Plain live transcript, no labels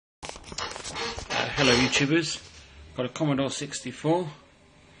Hello YouTubers, got a Commodore 64,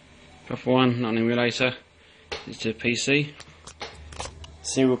 +1, not an emulator, it's a PC,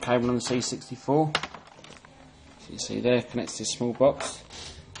 serial cable on the C64, as you can see there, connects to this small box,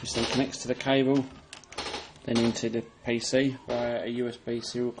 which then connects to the cable, then into the PC via a USB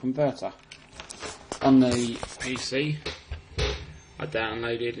serial converter. On the PC, I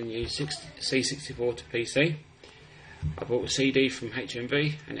downloaded and used C64toPC. I bought a CD from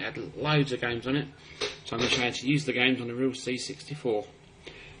HMV and it had loads of games on it, so I'm going to show you how to use the games on the real C64.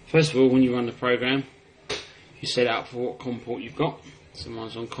 First of all, when you run the program, you set it up for what COM port you've got. So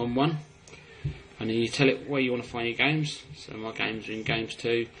mine's on COM 1, and then you tell it where you want to find your games. So my games are in Games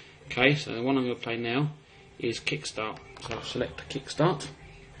 2. Okay, so the one I'm going to play now is Kickstart. So I'll select Kickstart.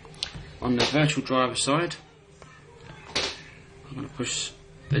 On the virtual driver side, I'm going to push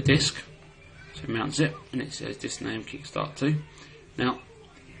the disc. So it mounts it, and it says disk name Kickstart 2. Now,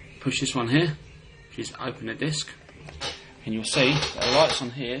 push this one here, which is open the disk, and you'll see that the lights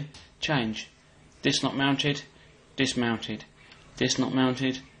on here change. Disk not mounted, disk mounted, disk not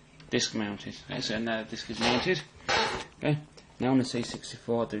mounted, disk mounted. Okay, so now the disk is mounted. Okay, now on the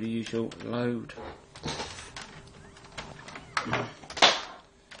C64 I do the usual load.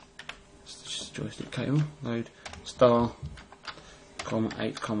 Just joystick cable, load star,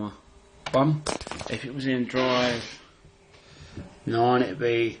 (8), 1. If it was in drive 9, it'd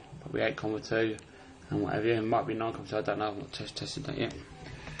be probably 8,2 and whatever. It might be 9,2. I don't know. I've not tested that yet.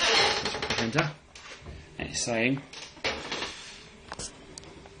 Push enter, and it's saying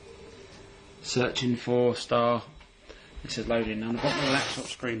searching for star. It says loading. Now on the bottom of the laptop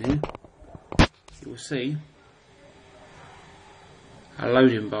screen here, you will see a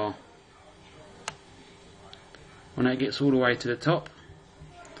loading bar. When that gets all the way to the top,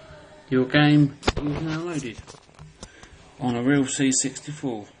 your game is now loaded on a real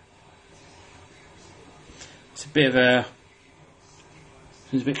C64. It's a bit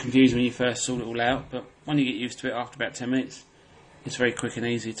confusing when you first sort it all out, but when you get used to it after about 10 minutes, it's very quick and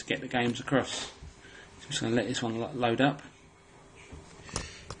easy to get the games across. So I'm just going to let this one load up.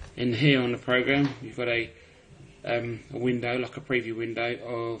 In here on the program, you've got a window, like a preview window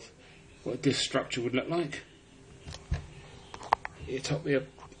of what a disk structure would look like. At the top here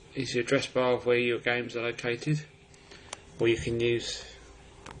is your address bar of where your games are located, or you can use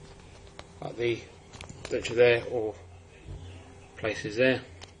like the picture there or places there.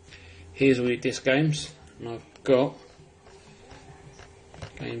 Here's all your disc games, and I've got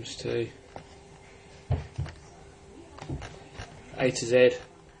games to A to Z.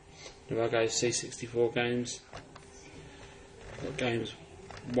 If I go C64 games, I've got games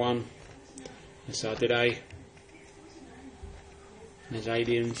 1, and so I did A. There's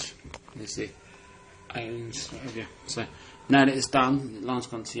aliens, there's the aliens, whatever. So now that it's done, the line's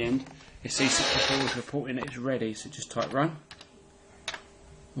gone to the end, the C64 is reporting that it's ready, so just type run.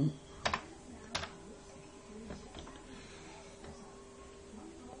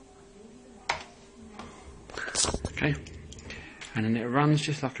 Okay, and then it runs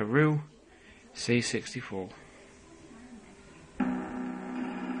just like a real C64.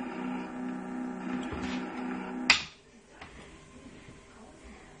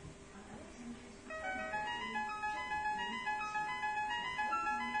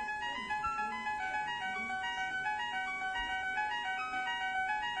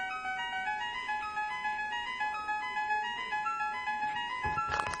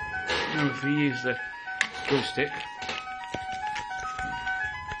 Now if we use the joystick,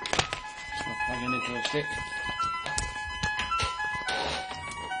 so I'll plug in the joystick.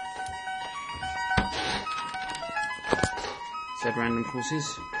 Said random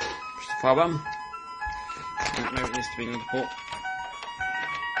courses, push the fire button, and now it needs to be on the port.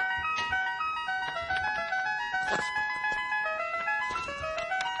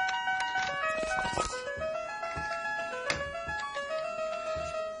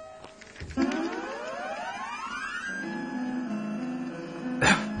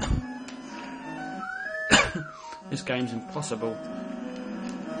 This game's impossible.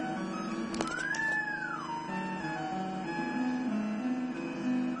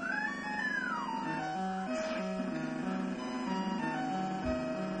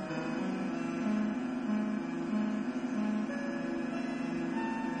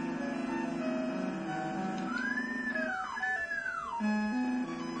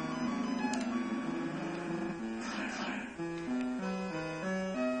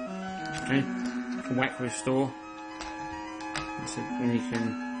 Okay, you can whack restore. So then you can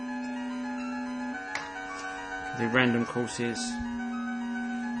do random courses,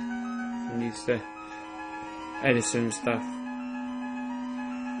 and use the editor and stuff.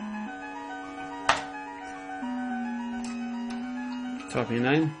 type in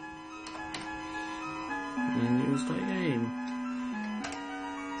your name, and you will start your game.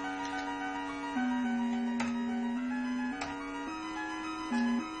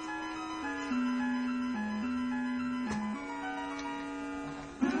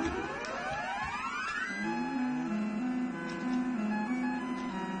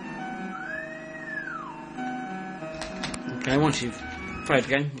 Okay, once you've played the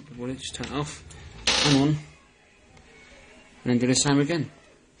game, we'll just turn it off and on, and then do the same again.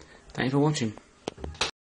 Thank you for watching.